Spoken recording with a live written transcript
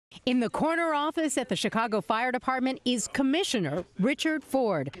In the corner office at the Chicago Fire Department is Commissioner Richard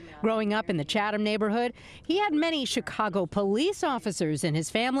Ford. Growing up in the Chatham neighborhood, he had many Chicago police officers in his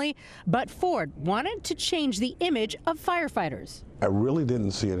family, but Ford wanted to change the image of firefighters. I really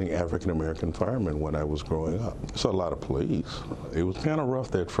didn't see any African-American firemen when I was growing up. I saw a lot of police. It was kind of rough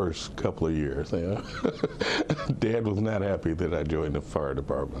that first couple of years. Dad was not happy that I joined the fire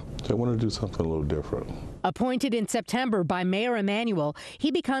department. So I wanted to do something a little different. Appointed in September by Mayor Emanuel, he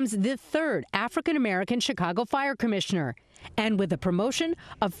becomes the third African-American Chicago Fire Commissioner. And with the promotion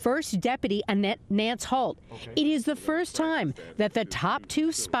of First Deputy Annette Nance Holt, it is the first time that the top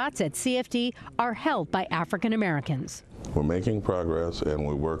two spots at CFD are held by African Americans. We're making progress and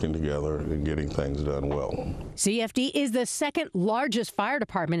we're working together and getting things done well. CFD is the second largest fire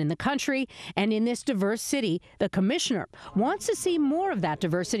department in the country, and in this diverse city, the commissioner wants to see more of that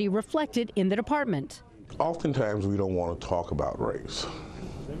diversity reflected in the department. Oftentimes we don't want to talk about race,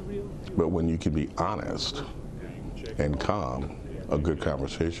 but when you can be honest and calm, a good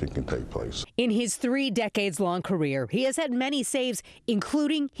conversation can take place. In his 3 decades-long career, he has had many saves,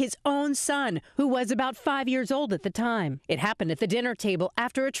 including his own son, who was about 5 years old at the time. It happened at the dinner table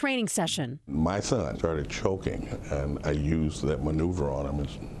after a training session. My son started choking, and I used that maneuver on him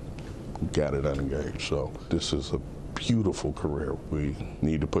and got it unengaged. So this is a beautiful career. We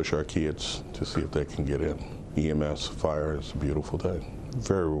need to push our kids to see if they can get in. EMS fire is a beautiful thing,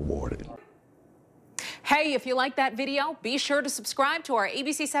 very rewarding. Hey, if you like that video, be sure to subscribe to our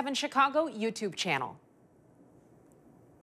ABC7 Chicago YouTube channel.